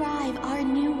who drive our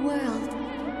new world.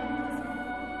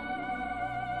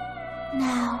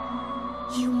 Now,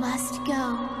 you must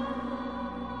go,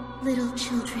 little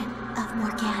children of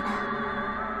Morgana.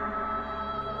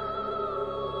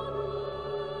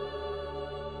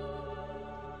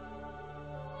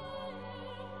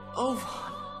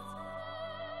 Ovan.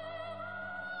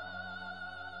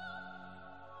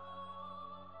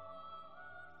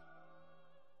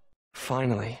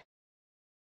 Finally.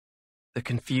 The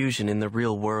confusion in the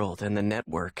real world and the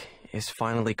network is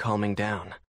finally calming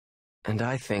down. And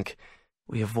I think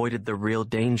we avoided the real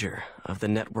danger of the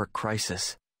network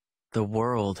crisis. The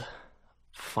world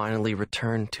finally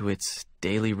returned to its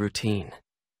daily routine,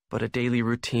 but a daily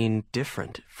routine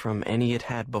different from any it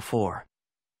had before.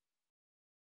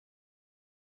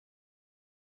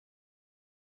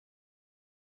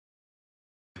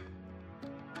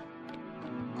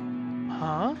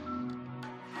 Huh?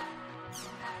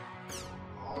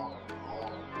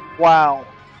 Wow.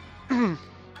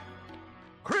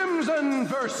 Crimson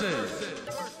versus.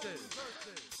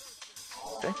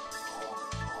 Okay.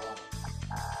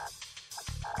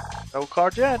 No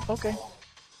card yet. Okay.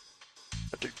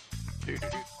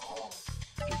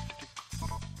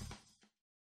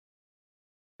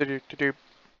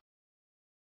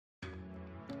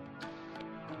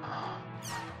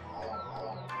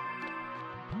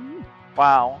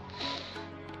 Wow.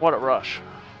 What a rush.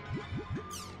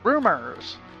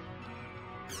 Rumors.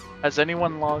 Has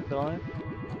anyone logged on?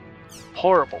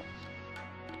 Horrible.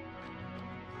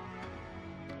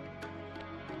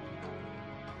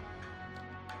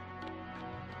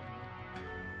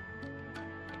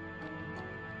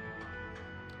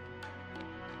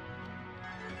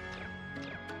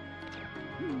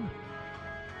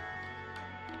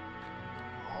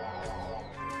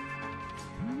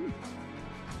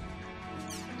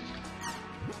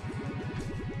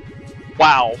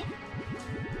 Wow.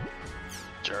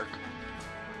 Jerk.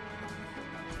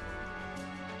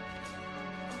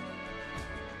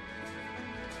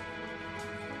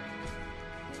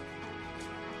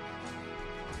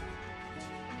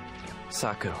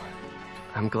 Sooooo,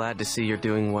 I'm glad to see you're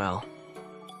doing well.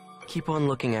 Keep on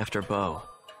looking after Bo.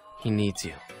 He needs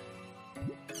you.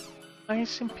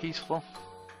 Nice and peaceful.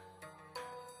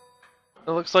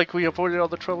 It looks like we avoided all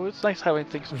the trouble. It's nice having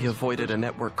things. We avoided a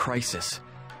network crisis.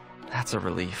 That's a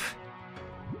relief.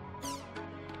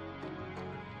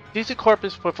 DC Corp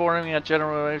is performing a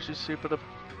general energy sweep of.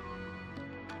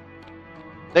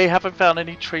 They haven't found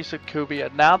any trace of Kubi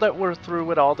yet. Now that we're through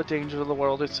with all the dangers of the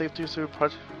world, it's safe to assume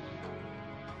project.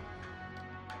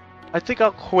 I think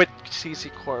I'll quit CC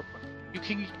Corp.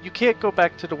 You can't go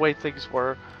back to the way things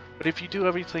were, but if you do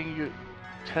everything you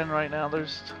can right now,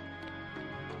 there's.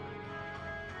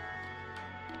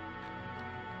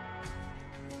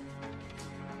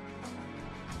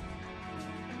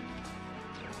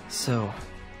 So,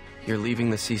 you're leaving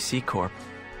the CC Corp.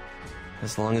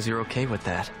 As long as you're okay with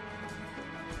that.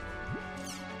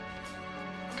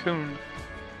 Coon.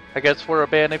 I guess we're a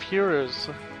band of heroes.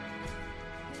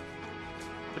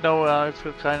 No, I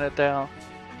feel kinda down.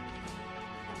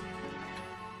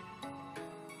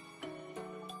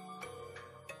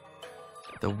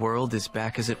 The world is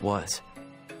back as it was.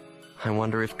 I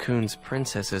wonder if Coon's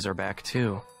princesses are back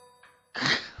too.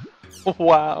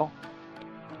 Wow.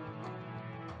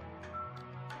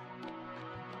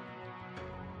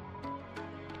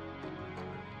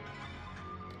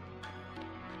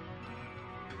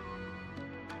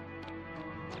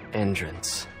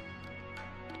 Entrance.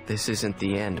 This isn't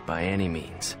the end by any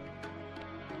means.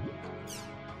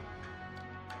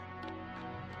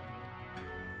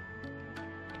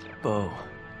 Bo,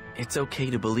 it's okay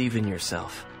to believe in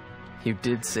yourself. You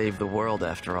did save the world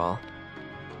after all.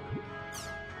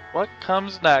 What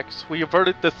comes next? We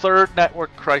averted the third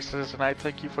network crisis, and I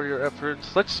thank you for your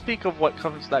efforts. Let's speak of what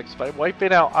comes next. By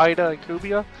wiping out Ida and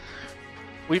Kubia,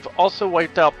 we've also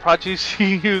wiped out Project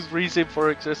GU's reason for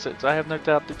existence. I have no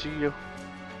doubt the GU.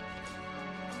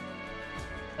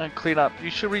 And clean up.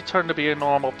 You should return to be a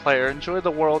normal player. Enjoy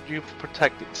the world you've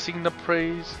protected. Sing the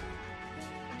praise.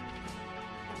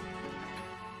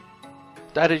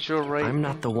 That is your right. I'm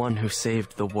not the one who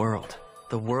saved the world.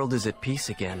 The world is at peace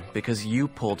again because you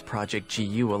pulled Project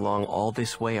GU along all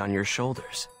this way on your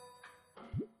shoulders.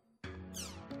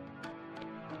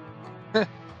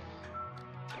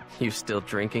 You still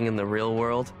drinking in the real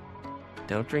world?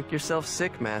 Don't drink yourself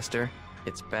sick, Master.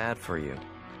 It's bad for you.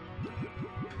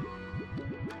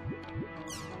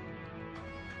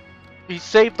 He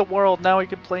saved the world, now he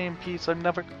can play in peace. I'm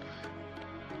never...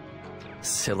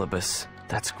 Syllabus.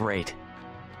 That's great.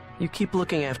 You keep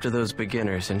looking after those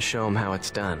beginners and show them how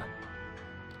it's done.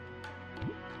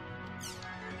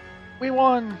 We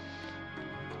won!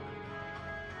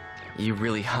 You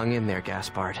really hung in there,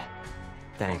 Gaspard.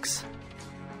 Thanks.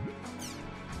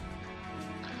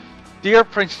 Dear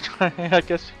Prince, I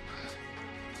guess...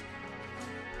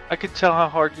 I could tell how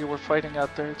hard you were fighting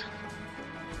out there.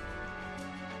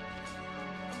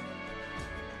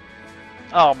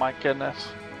 Oh my goodness.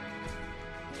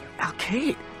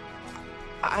 Alcade!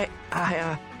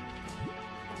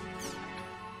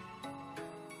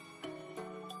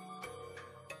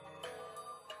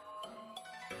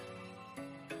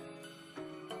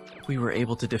 We were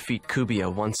able to defeat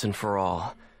Kubia once and for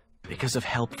all, because of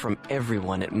help from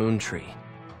everyone at Moontree.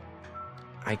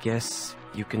 I guess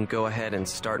you can go ahead and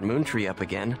start Moontree up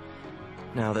again,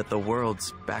 now that the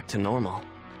world's back to normal.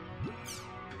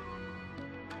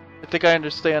 I think I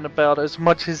understand about as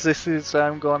much as this is.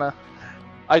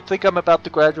 I think I'm about to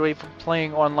graduate from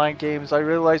playing online games. I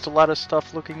realized a lot of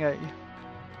stuff looking at you.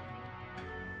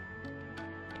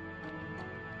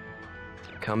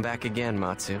 Come back again,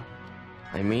 Matsu.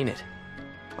 I mean it.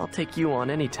 I'll take you on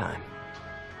anytime.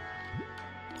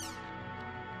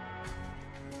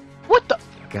 What the?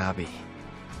 Gabi.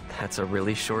 That's a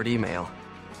really short email.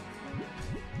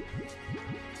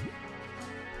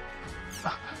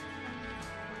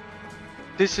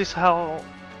 This is how...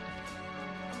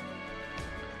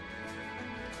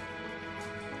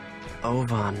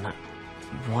 Ovan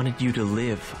wanted you to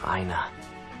live, Aina.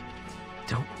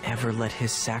 Don't ever let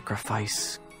his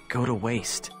sacrifice go to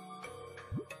waste.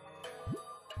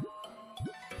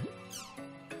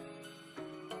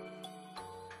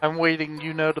 I'm waiting,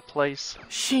 you know the place.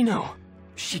 Shino!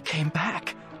 She came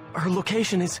back. Her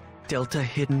location is Delta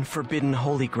Hidden Forbidden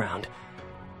Holy Ground.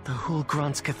 The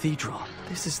Hulgrons Cathedral.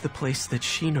 This is the place that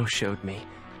Shino showed me.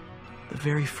 The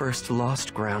very first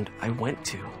lost ground I went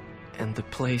to. And the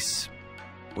place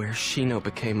where Shino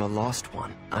became a lost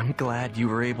one. I'm glad you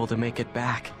were able to make it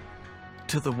back.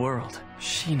 To the world.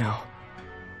 Shino.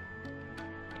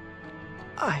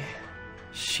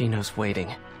 Shino's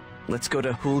waiting. Let's go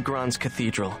to Hulgrons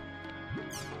Cathedral.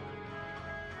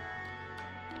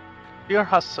 Dear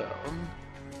Hassan.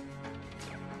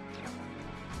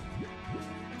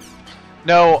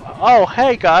 No, oh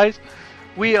hey guys,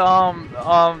 we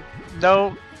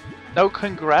no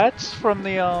congrats from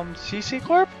the CC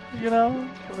Corp, you know.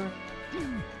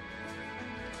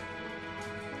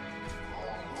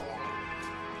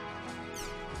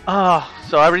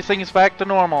 So everything is back to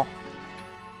normal.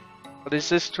 But is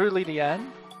this truly the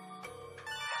end?